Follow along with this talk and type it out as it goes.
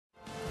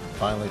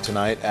Finally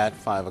tonight at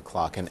 5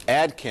 o'clock, an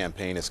ad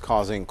campaign is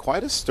causing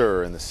quite a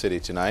stir in the city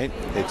tonight.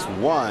 It's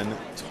one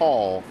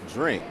tall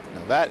drink.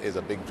 Now that is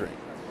a big drink.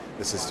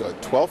 This is a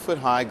 12-foot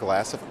high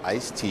glass of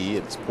iced tea.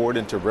 It's poured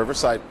into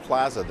Riverside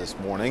Plaza this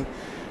morning.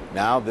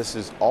 Now this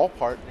is all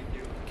part of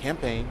a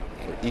campaign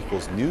for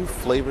Equal's new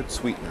flavored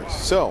sweeteners.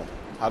 So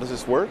how does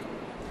this work?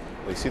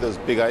 Well, you see those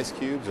big ice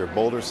cubes? They're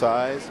boulder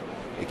size.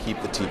 They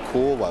keep the tea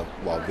cool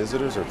while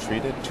visitors are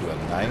treated to a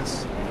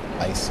nice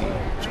icy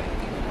drink.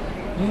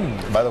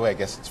 By the way, I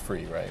guess it's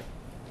free, right?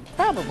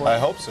 Probably. I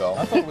hope so.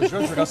 I thought it was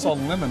your drink. I saw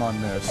lemon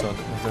on there, so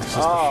that's just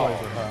the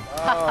flavor,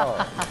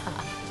 huh?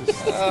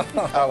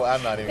 Oh,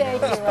 I'm not even going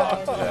to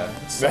respond to that.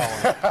 It's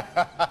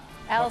sour.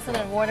 Allison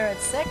and Water at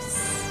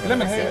 6.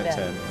 Lemonade at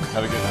 10.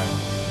 Have a good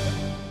night.